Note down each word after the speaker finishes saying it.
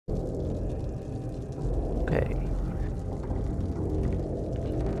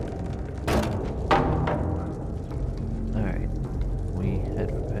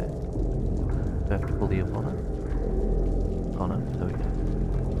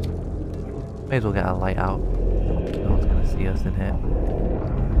May as well get our light out. No one's gonna see us in here.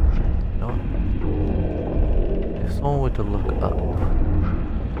 No. If someone were to look up,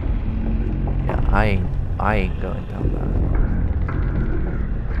 yeah, I ain't going down there.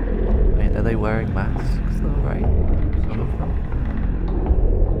 Wait, are they wearing masks though? Right, some of them.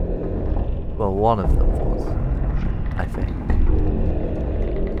 Well, one of them was, I think.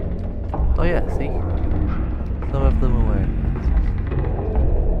 Oh yeah, see, some of them are wearing masks.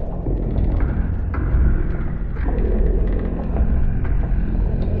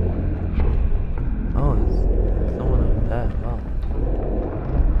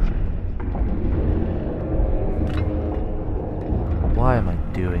 Why am I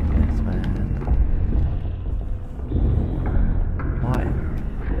doing this, man? Why?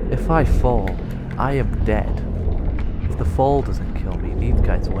 If I fall, I am dead. If the fall doesn't kill me, these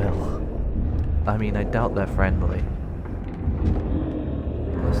guys will. I mean, I doubt they're friendly.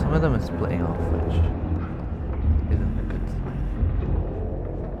 Well, some of them are splitting off, which isn't a good sign.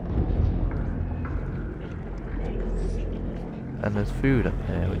 And there's food up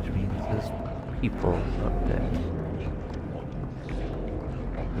there, which means there's people up there.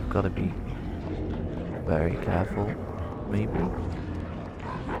 We've got to be very careful, maybe.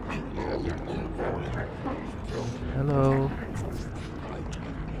 Hello.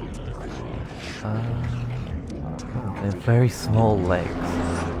 They have very small legs.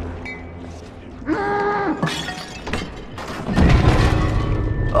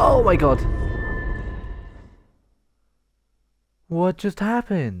 Oh my god! What just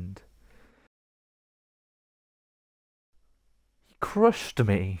happened? He crushed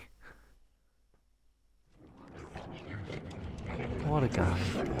me. What a guy.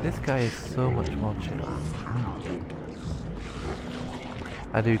 This guy is so much more chill.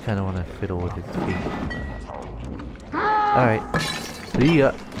 I do kind of want to fiddle with his feet. Alright. See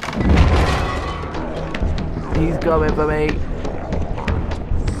ya. He's coming for me.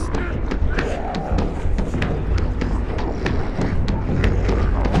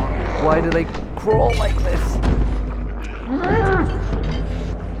 Why do they crawl like this?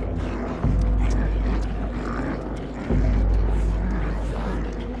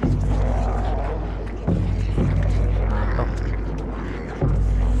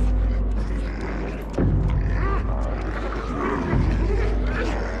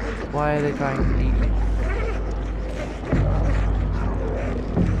 Why are they trying to eat me?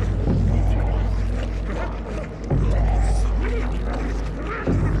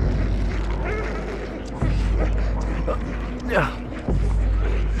 Yeah.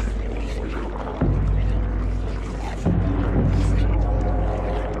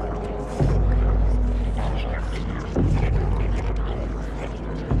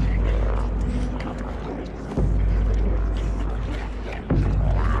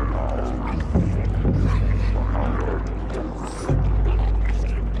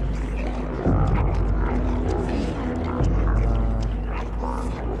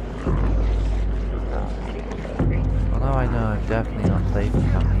 Definitely not safe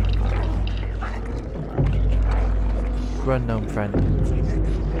without me. Run, gnome friend.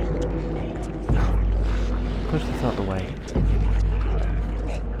 Push this out the way.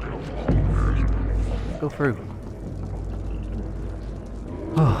 Go through.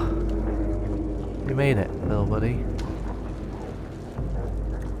 Oh, you made it, little buddy.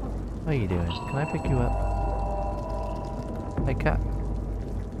 What are you doing? Can I pick you up? Hey, cat.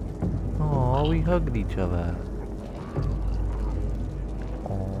 Oh, we hugged each other.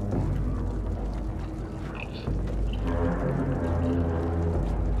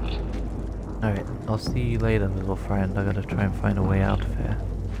 Alright, I'll see you later, little friend. I gotta try and find a way out of here.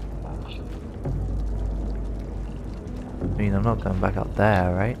 I mean, I'm not going back out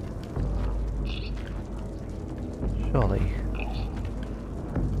there, right? Surely.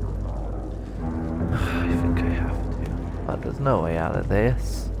 I think I have to. But there's no way out of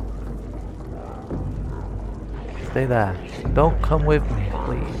this. Stay there. Don't come with me,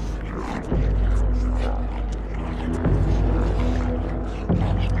 please.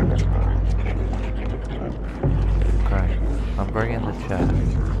 I'm bringing the chair.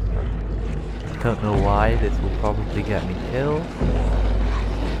 Don't know why, this will probably get me killed.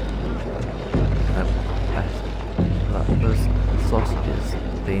 Those sausages,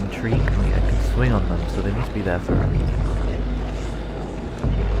 they intrigue me. I can swing on them, so they must be there for a reason.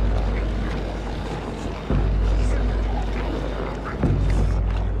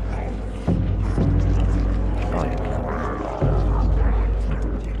 Oh yeah.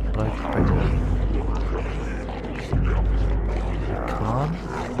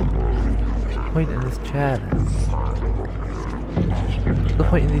 Wait in this chair then. the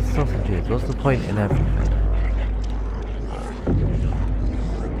point in these sausages? What's the point in everything?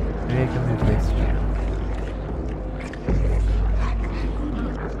 Maybe I can move this chair.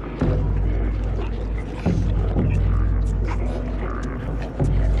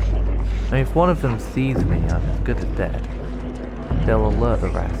 I mean, if one of them sees me, I'm as good as dead. They'll alert the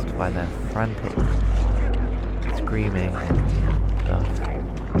rest by their frantic screaming and stuff.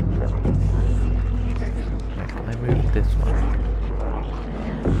 Right, can I move this one?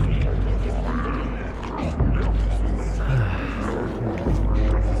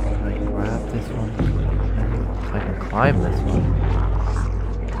 Can I grab this one? I can climb this one.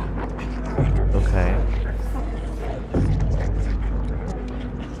 Okay.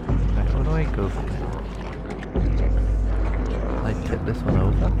 Right, where do I go from here? Can I tip this one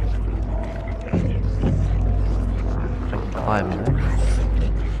over? I can climb there.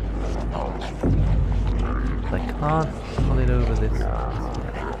 I can't pull it over this way.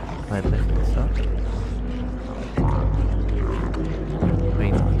 Can I lift this up? I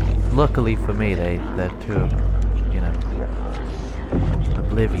mean, luckily for me, they're too, you know,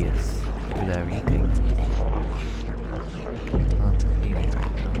 oblivious to who they're eating. Can't see me right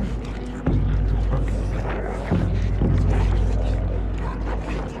now. Okay.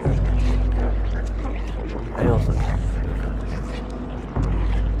 I also can't move.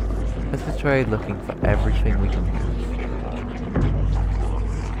 Let's just try looking for everything we can move.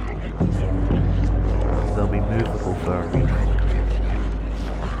 They'll be movable for a reason.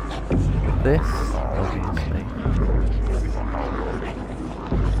 This, obviously.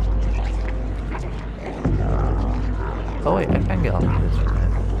 Oh wait, I can get onto this from there.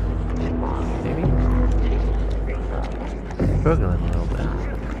 Maybe? Struggling a little bit.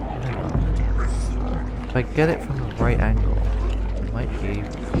 Hang on. If I get it from the right angle, I might be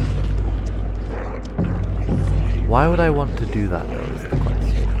able to. Why would I want to do that though, is the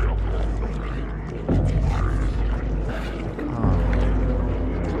question. I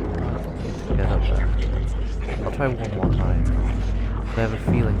can't. Get up there. I'll try one more time. I have a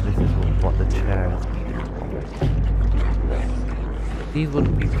feeling this is what the chair is needed for. These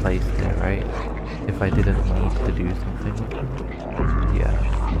wouldn't be placed here, right? If I didn't need to do something with them. Yeah, I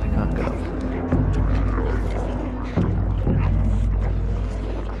can't get up there.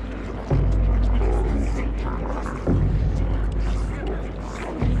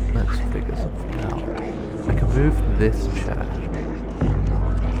 Let's figure something out. I can move this chair.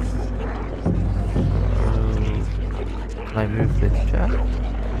 Can I move this chair?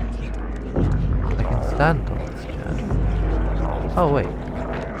 I can stand on this chair. Oh wait,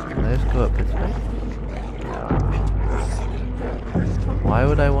 can I just go up this way? Why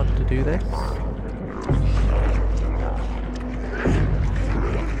would I want to do this?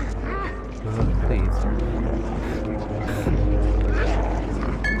 Please.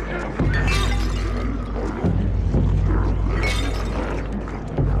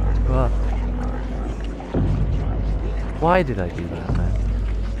 What? Why did I do that then?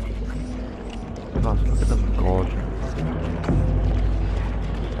 Gosh, look at them gorgeous.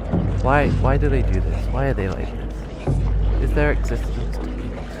 Why do they do this? Why are they like this? Is their existence to be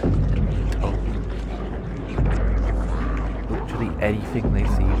told? Literally anything they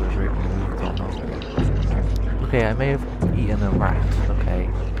see, whether it moves or not. Okay, I may have eaten a rat, okay?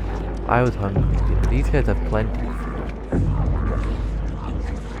 I was hungry. These guys have plenty of food.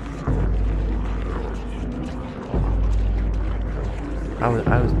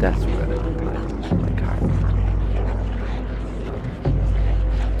 I was desperate at the time. I can't.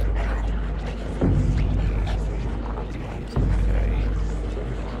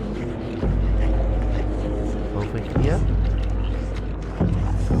 Here?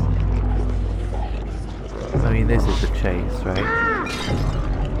 I mean, this is the chase, right?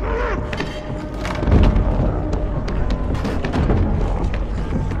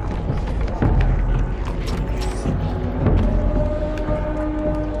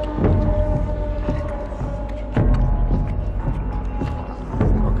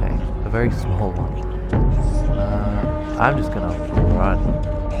 Okay, a very small one. I'm just gonna run.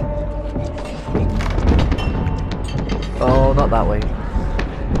 Oh, not that way.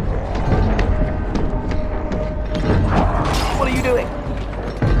 What are you doing?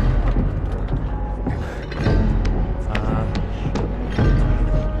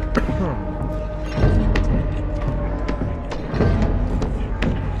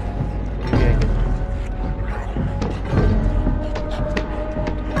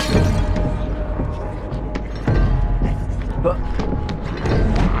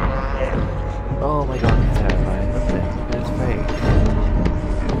 Oh my god, it's terrifying. Look at his face.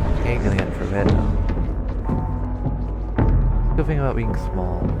 He ain't gonna get it from here now. Good thing about being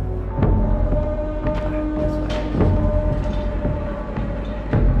small. This way.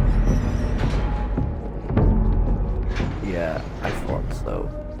 Yeah, I thought so.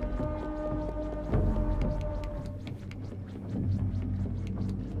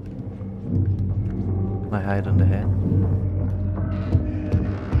 Can I hide under here?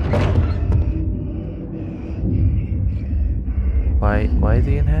 Why is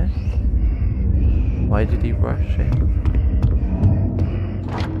he in here? Why did he rush in?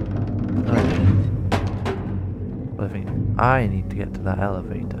 No idea. But I think I need to get to that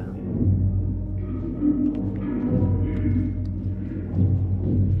elevator.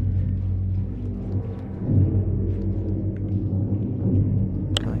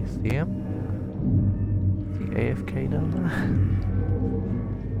 Can I see him? Is he AFK down there?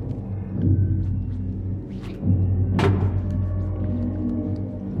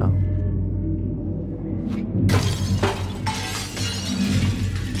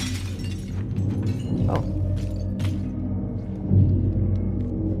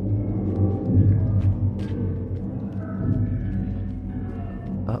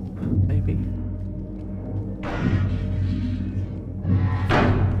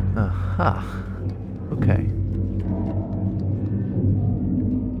 Okay.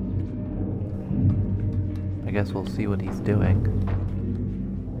 I guess we'll see what he's doing.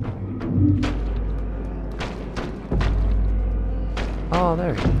 Oh,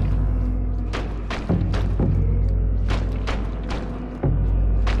 there he is.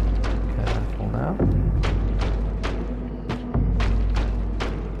 Careful now.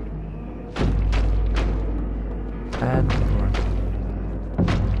 And run.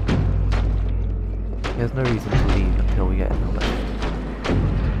 There's no reason to leave until we get in the lift.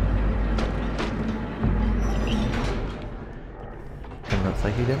 It looks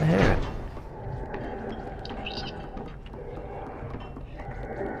like he didn't hear it.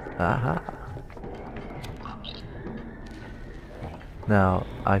 Aha. Now,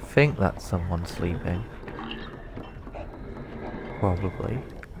 I think that's someone sleeping. Probably.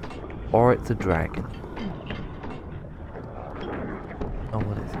 Or it's a dragon. Oh,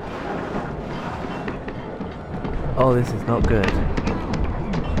 what is it? Oh, this is not good.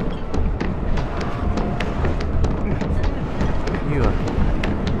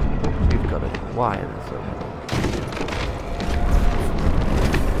 You've got a wire that's over.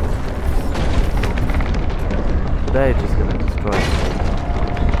 They're just gonna destroy it.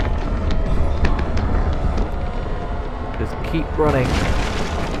 Just keep running.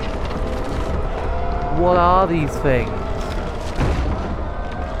 What are these things?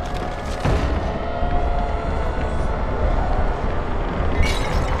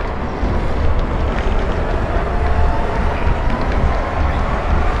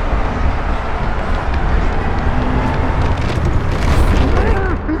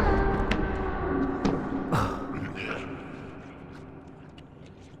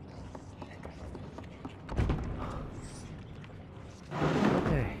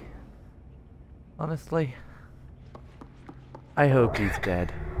 Honestly, I hope he's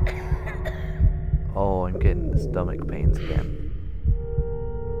dead. Oh, I'm getting the stomach pains again.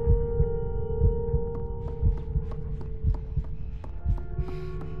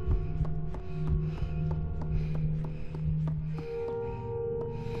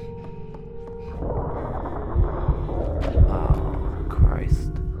 Oh,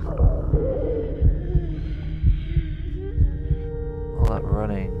 Christ. All that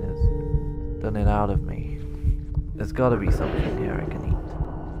running is done it out of me. There's gotta be something here I can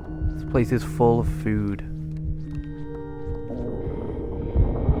eat. This place is full of food.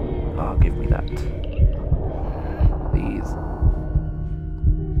 Oh, give me that. Please.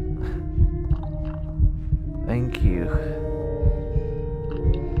 Thank you.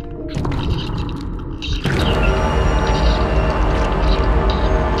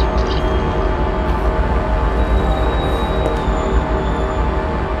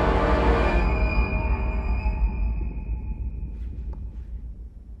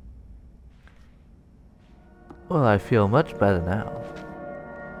 Well, I feel much better now.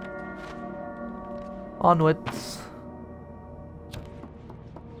 Onwards.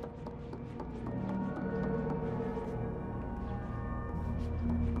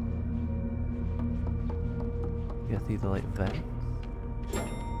 Guess these are like vents.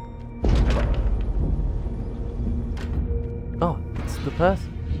 Oh, it's the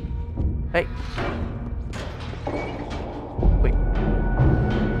person. Hey. Wait.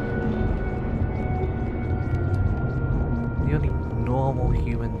 The only normal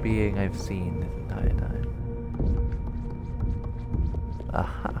human being I've seen this entire time.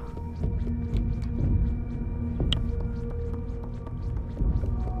 Aha.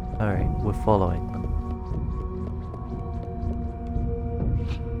 Alright, we're following them.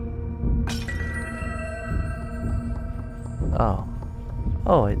 Oh.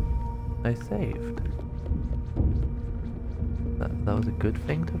 Oh, I saved. That was a good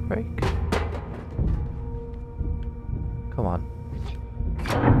thing to break? Come on.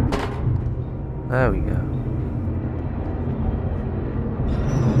 There we go.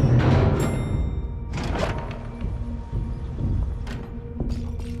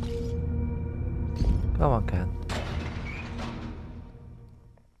 Come on, Ken.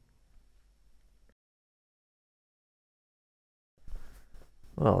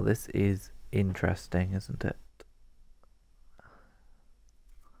 Well, this is interesting, isn't it?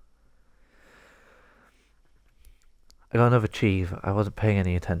 I got another achieve. I wasn't paying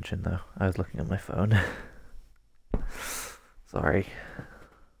any attention though. I was looking at my phone. Sorry.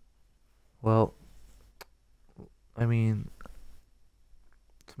 Well, I mean,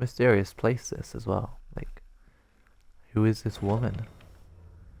 it's a mysterious place, this as well. Like, who is this woman?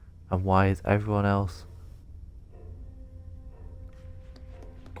 And why is everyone else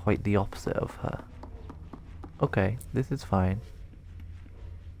quite the opposite of her? Okay, this is fine.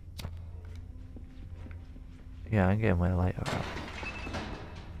 Yeah, I'm getting my lighter out.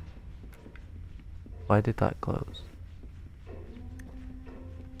 Why did that close?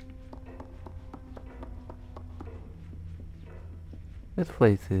 This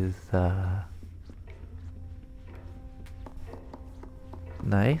place is,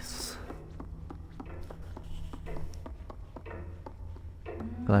 nice.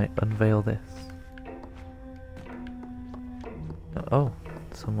 Can I unveil this? Oh,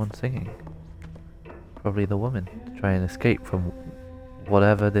 someone's singing. Probably the woman to try and escape from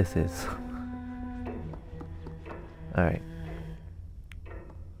whatever this is. Alright.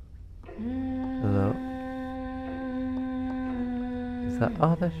 Hello? Is that...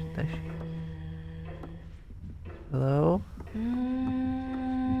 Oh, there she... Hello?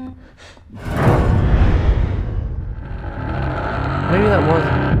 Maybe that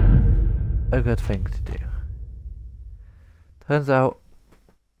wasn't a good thing to do. Turns out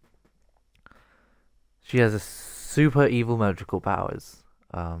she has a super evil magical powers.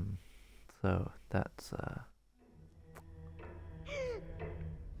 So that's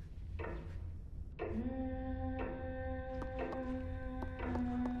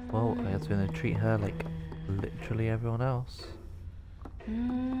well, I guess we're gonna treat her like literally everyone else.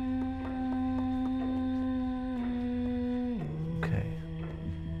 Okay.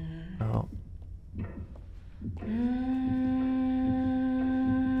 Oh.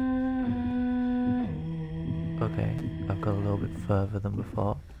 Okay, I've got a little bit further than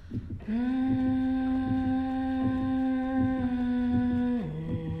before.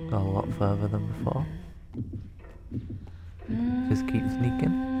 Got a lot further than before. Just keep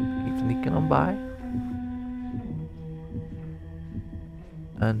sneaking on by.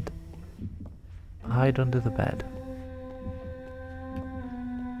 And hide under the bed.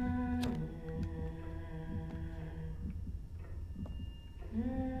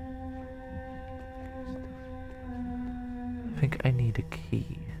 I think I need a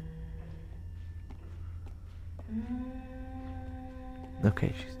key.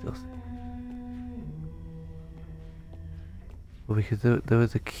 Okay, she's still... Well, because there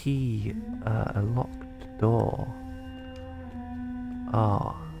was a key, a locked door.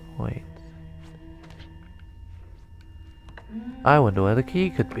 Oh, wait. I wonder where the key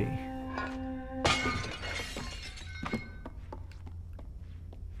could be.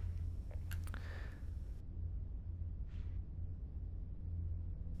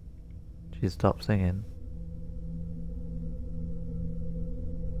 She stopped singing.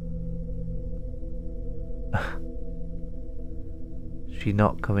 She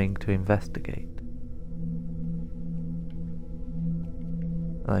not coming to investigate?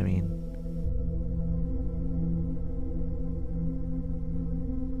 I mean...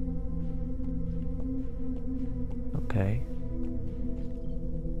 Okay.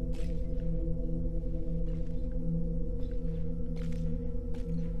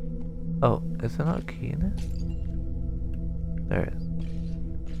 Oh, is there not a key in it? There is.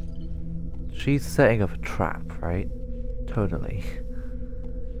 She's setting up a trap, right? Totally.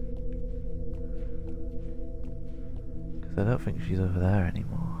 Because I don't think she's over there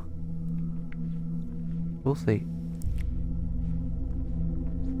anymore. We'll see.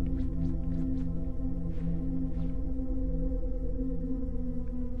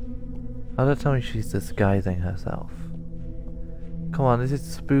 Oh, don't tell me she's disguising herself. Come on, this is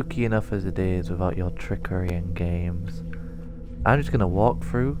spooky enough as it is without your trickery and games. I'm just gonna walk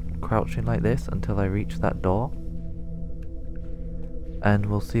through, crouching like this, until I reach that door. And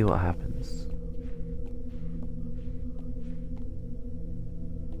we'll see what happens.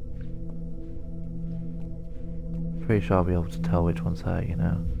 Pretty sure I'll be able to tell which one's her, you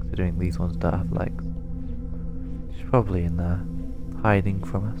know, considering these ones don't have legs. She's probably in there, hiding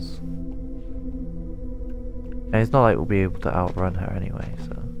from us. And it's not like we'll be able to outrun her anyway,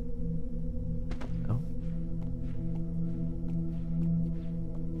 so... Oh.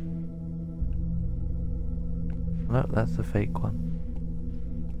 No, that's the fake one.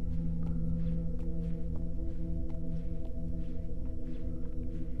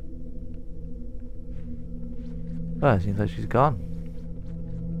 Well, it seems like she's gone.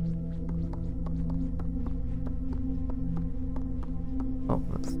 Oh,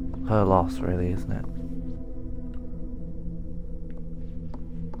 that's her loss, really, isn't it?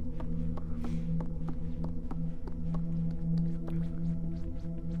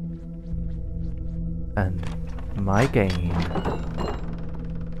 And my gain.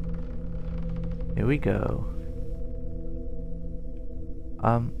 Here we go.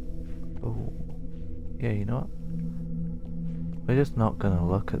 Oh. Yeah, you know what? We're just not gonna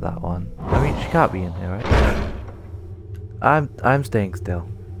look at that one. I mean, she can't be in here, right? I'm staying still.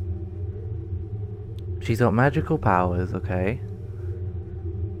 She's got magical powers, okay?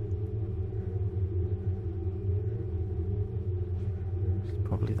 It's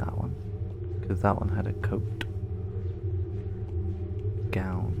probably that one. Because that one had a coat.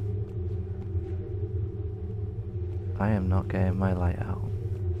 Gown. I am not getting my light out.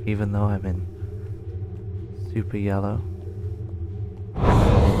 Even though I'm in super yellow. See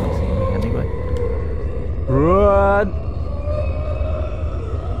me anyway. Run!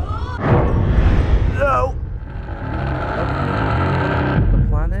 No! Okay. The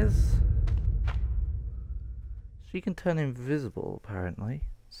plan is... she can turn invisible, apparently.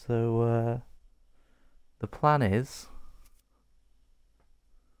 So, the plan is...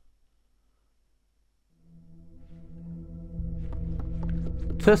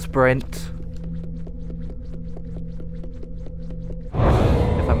 to sprint.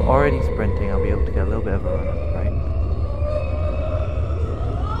 If I'm already sprinting, I'll be able to get a little bit of a run up, right?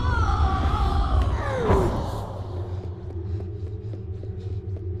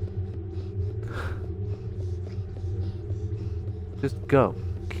 Just go.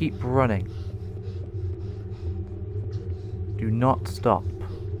 Keep running. Do not stop.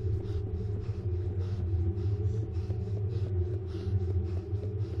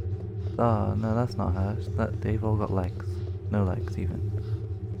 Oh, no, that's not her. They've all got legs. No legs, even.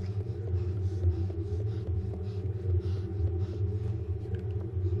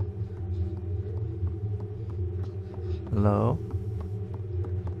 Hello?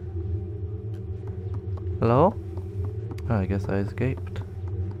 Hello? Oh, I guess I escaped.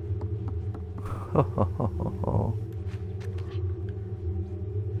 Ho ho ho ho ho.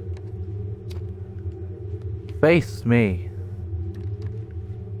 Face me!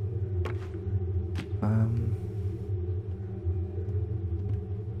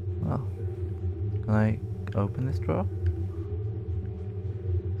 Well, can I open this drawer?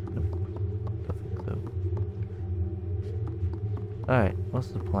 Nope, don't think so. Alright, what's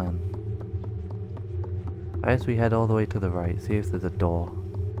the plan? I guess we head all the way to the right, see if there's a door.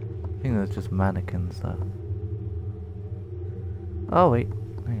 I think there's just mannequins though. Oh wait,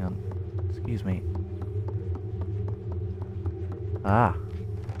 hang on. Excuse me. Ah.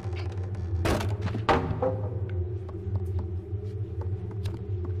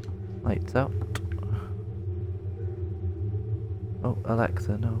 Lights out. Oh,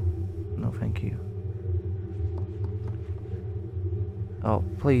 Alexa, no. No, thank you. Oh,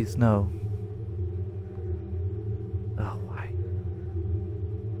 please, no. Oh, why?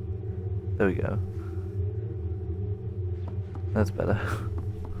 There we go. That's better.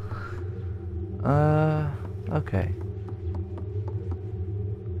 Okay.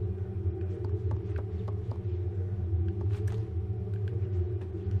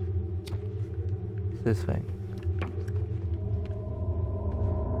 This thing.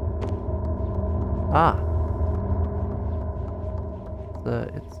 Ah!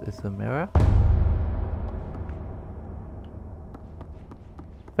 It's a mirror?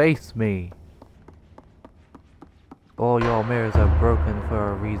 Face me! All your mirrors are broken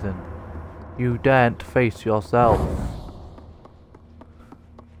for a reason. You daren't face yourself.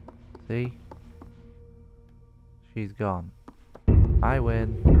 See? She's gone. I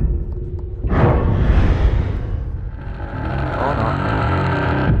win. Or not.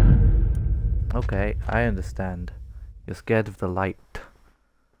 Okay, I understand. You're scared of the light.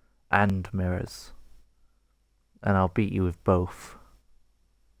 And mirrors. And I'll beat you with both.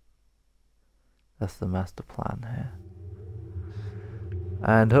 That's the master plan here.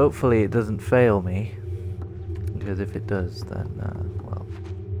 And hopefully it doesn't fail me. Because if it does, then, well,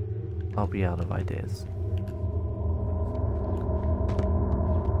 I'll be out of ideas.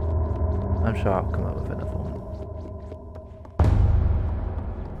 I'm sure I'll come up with another one.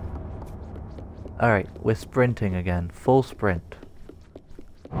 Alright, we're sprinting again. Full sprint.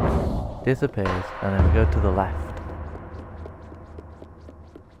 Disappears, and then we go to the left.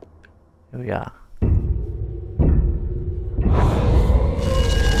 Here we are.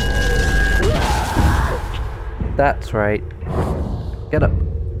 That's right. Get up.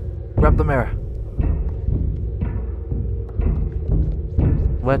 Grab the mirror.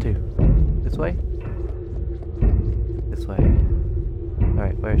 Where to? This way? This way.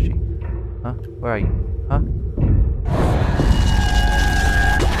 Alright, where is she? Huh? Where are you? Huh?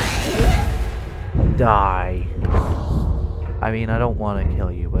 Die. I mean, I don't want to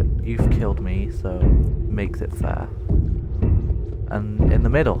kill you, but you've killed me, so makes it fair. And in the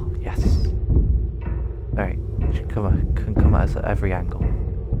middle, yes. Alright, she can come at us at every angle.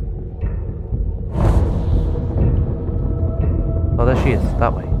 Oh, there she is,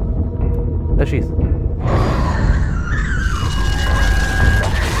 that way. There she is.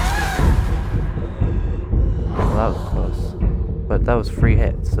 Well, that was close. But that was 3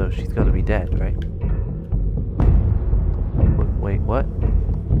 hits, so she's got to be dead, right? Wait, what?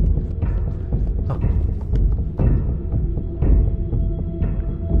 Oh.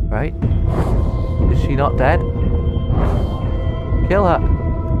 Right? Is she not dead? Kill her!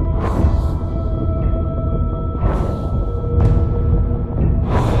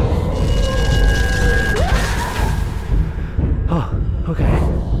 Oh, okay.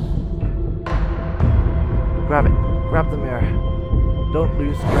 Grab it. Grab the mirror. Don't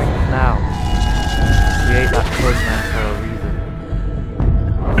lose strength now. We ate that man for a reason.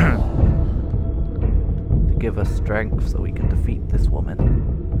 To give us strength so we can defeat this woman.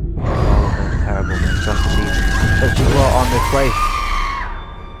 All of the terrible atrocities that she brought on this place.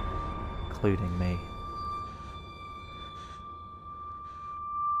 Including me.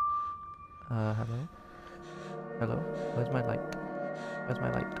 Hello? Hello? Where's my light? Where's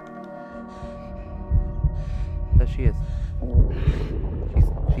my light? There she is.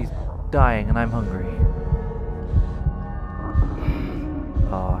 She's dying and I'm hungry.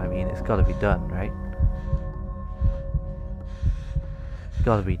 Oh, I mean, it's gotta be done, right? It's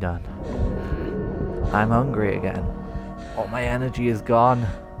gotta be done. I'm hungry again. All my energy is gone.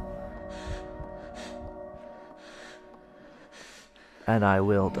 And I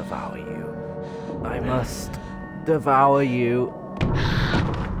will devour you. I must devour you.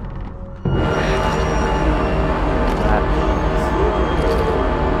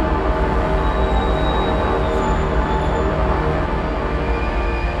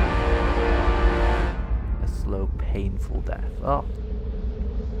 A slow, painful death. Oh.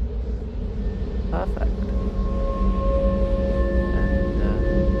 Perfect.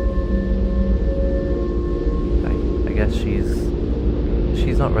 And, I guess she's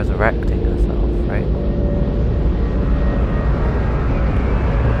not resurrecting herself, right?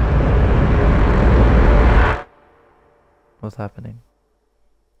 What's happening?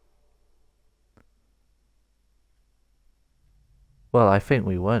 Well, I think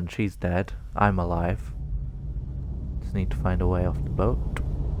we won. She's dead. I'm alive. Just need to find a way off the boat.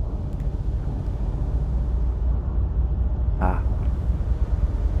 Ah.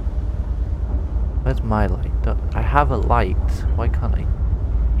 Where's my light? I have a light. Why can't I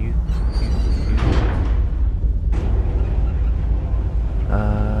use it?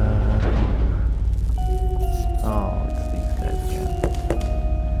 Oh, it's these guys again.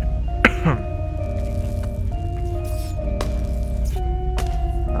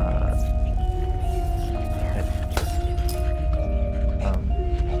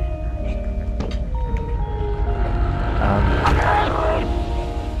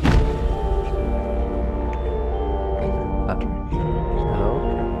 Hello?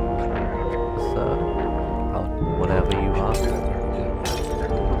 Sir? Oh, whatever you are.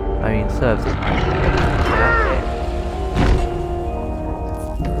 I mean, serves it.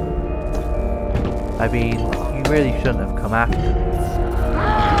 I mean, you really shouldn't have come after me.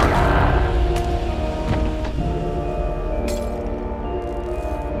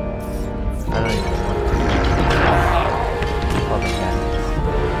 I don't even want to. Fucking hands.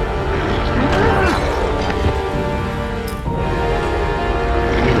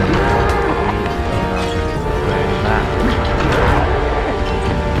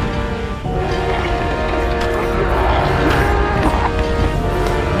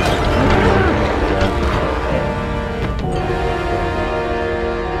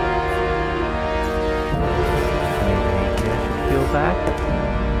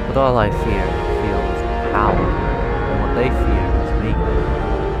 But all I feel is power, and what they fear is me.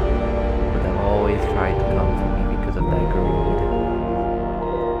 But they'll always try to come for me because of their greed.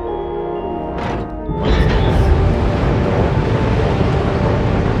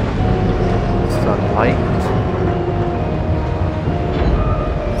 Sunlight.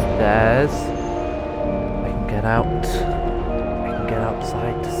 Stairs. I can get out. I can get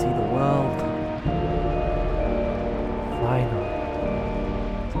outside to see the world. Finally.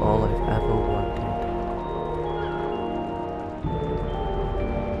 It's all I've ever wanted.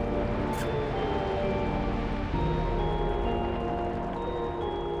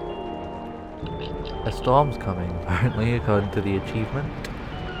 A storm's coming, apparently, according to the achievement.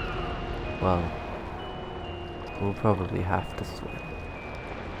 Well, we'll probably have to swim.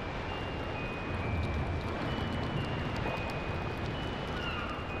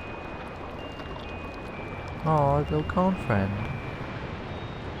 Oh, little cone friend.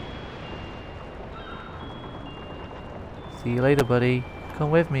 See you later, buddy.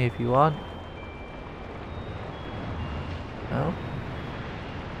 Come with me if you want. No?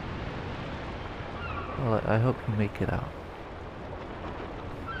 Well, I hope you make it out.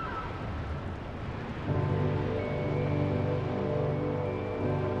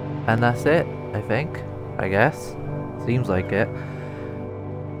 And that's it, I think. I guess. Seems like it.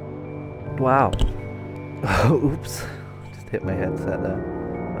 Wow. Oops. Just hit my headset there.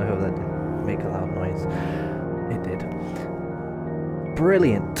 I hope that didn't make a loud noise. It did.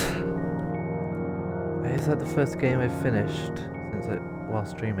 Brilliant! Is that the first game I've finished since while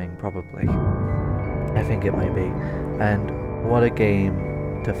streaming? Probably. I think it might be. And what a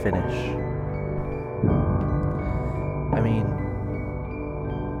game to finish. I mean,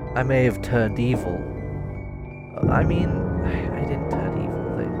 I may have turned evil. I mean, I didn't turn evil.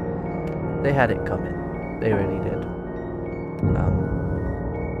 They had it coming. They really did.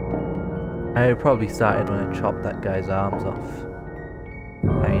 I probably started when I chopped that guy's arms off.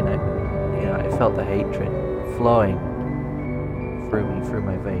 I mean, I felt the hatred flowing through me, through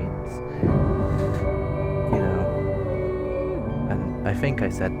my veins. You know, and I think I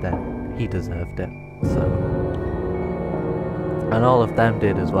said then he deserved it. So, and all of them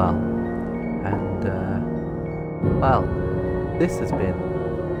did as well. And well, this has been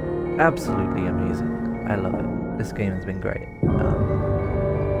absolutely amazing. I love it. This game has been great.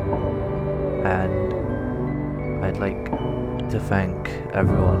 And I'd like to thank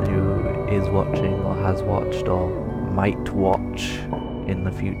everyone who is watching or has watched or might watch in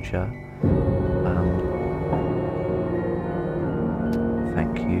the future.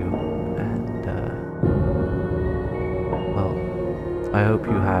 Thank you, and well, I hope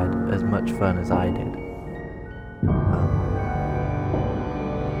you had as much fun as I did.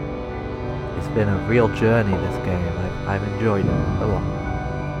 It's been a real journey, this game. I've enjoyed it a lot.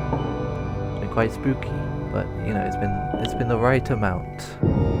 It's been quite spooky, but you know, it's been the right amount.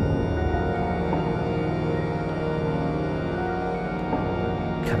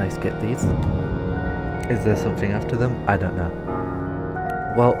 Can I skip these? Is there something after them? I don't know.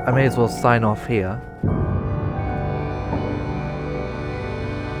 Well, I may as well sign off here.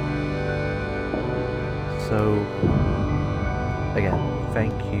 So, again,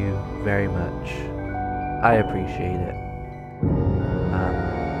 thank you very much. I appreciate it.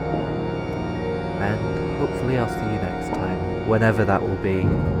 And hopefully I'll see you next time, whenever that will be.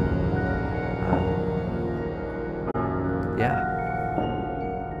 Yeah.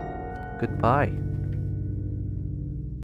 Goodbye.